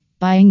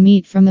Buying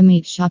meat from a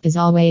meat shop is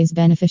always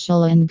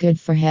beneficial and good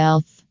for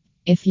health.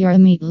 If you're a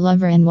meat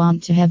lover and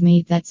want to have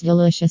meat that's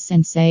delicious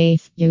and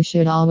safe, you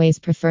should always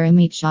prefer a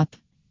meat shop.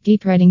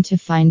 Keep reading to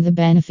find the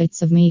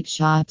benefits of meat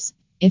shops.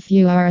 If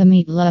you are a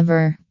meat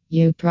lover,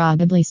 you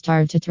probably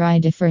start to try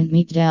different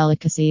meat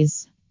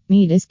delicacies.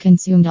 Meat is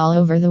consumed all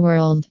over the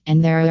world,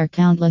 and there are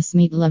countless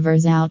meat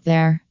lovers out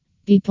there.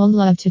 People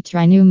love to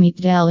try new meat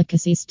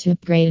delicacies to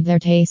upgrade their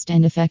taste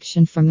and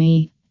affection for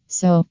meat.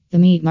 So, the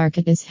meat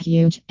market is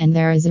huge, and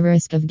there is a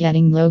risk of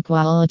getting low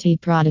quality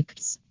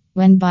products.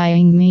 When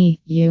buying meat,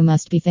 you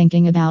must be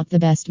thinking about the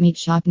best meat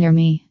shop near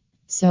me.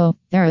 So,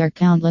 there are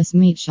countless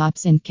meat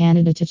shops in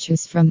Canada to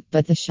choose from,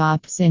 but the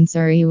shops in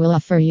Surrey will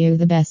offer you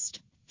the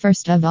best.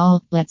 First of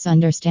all, let's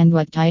understand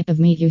what type of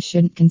meat you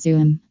shouldn't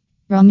consume.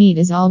 Raw meat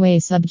is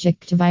always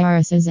subject to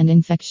viruses and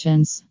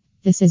infections.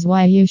 This is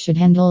why you should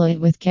handle it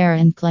with care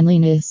and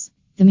cleanliness.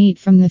 The meat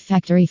from the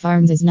factory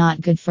farms is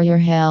not good for your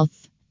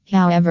health.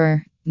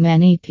 However,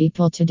 many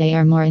people today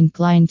are more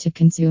inclined to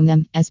consume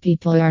them, as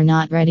people are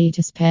not ready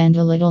to spend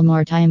a little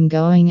more time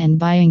going and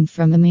buying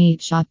from a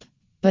meat shop.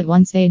 But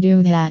once they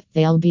do that,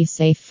 they'll be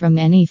safe from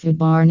any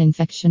foodborne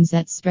infections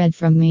that spread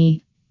from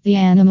meat. The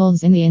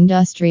animals in the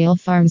industrial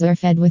farms are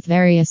fed with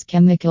various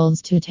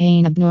chemicals to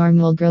attain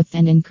abnormal growth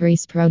and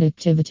increase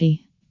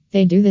productivity.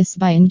 They do this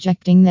by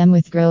injecting them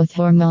with growth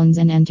hormones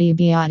and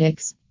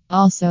antibiotics.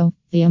 Also,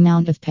 the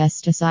amount of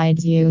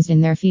pesticides used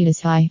in their feed is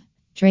high.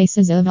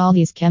 Traces of all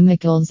these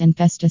chemicals and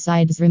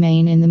pesticides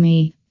remain in the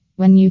meat.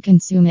 When you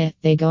consume it,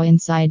 they go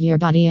inside your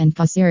body and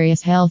cause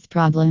serious health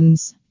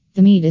problems.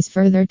 The meat is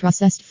further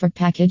processed for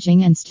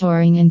packaging and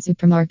storing in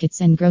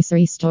supermarkets and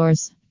grocery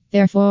stores.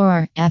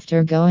 Therefore,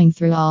 after going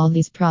through all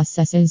these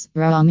processes,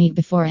 raw meat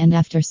before and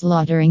after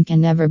slaughtering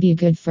can never be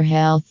good for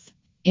health.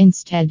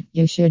 Instead,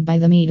 you should buy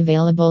the meat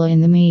available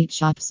in the meat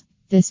shops.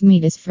 This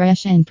meat is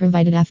fresh and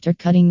provided after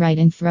cutting right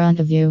in front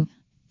of you.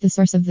 The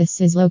source of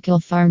this is local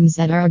farms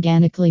that are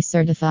organically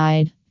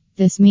certified.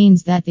 This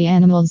means that the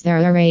animals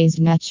there are raised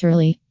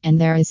naturally,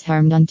 and there is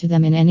harm done to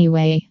them in any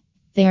way.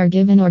 They are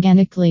given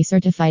organically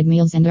certified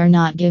meals and are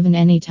not given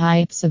any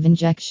types of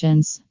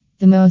injections.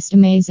 The most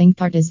amazing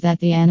part is that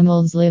the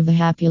animals live a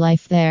happy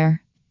life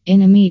there.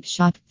 In a meat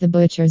shop, the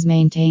butchers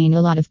maintain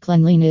a lot of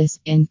cleanliness,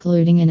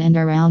 including in and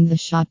around the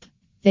shop.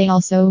 They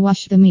also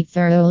wash the meat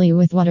thoroughly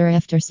with water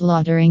after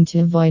slaughtering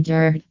to avoid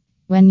dirt.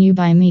 When you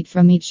buy meat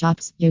from meat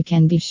shops, you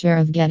can be sure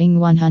of getting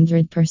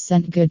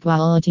 100% good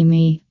quality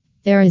meat.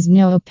 There is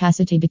no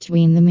opacity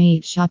between the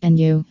meat shop and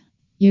you.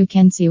 You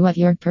can see what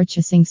you're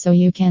purchasing so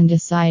you can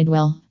decide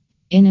well.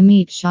 In a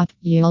meat shop,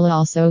 you'll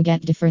also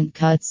get different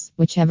cuts,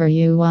 whichever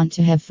you want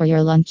to have for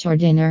your lunch or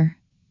dinner.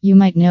 You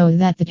might know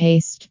that the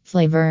taste,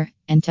 flavor,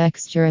 and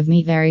texture of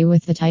meat vary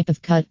with the type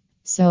of cut.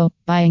 So,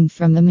 buying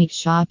from a meat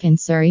shop in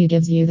Surrey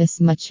gives you this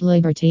much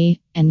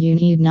liberty, and you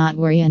need not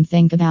worry and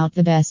think about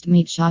the best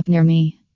meat shop near me.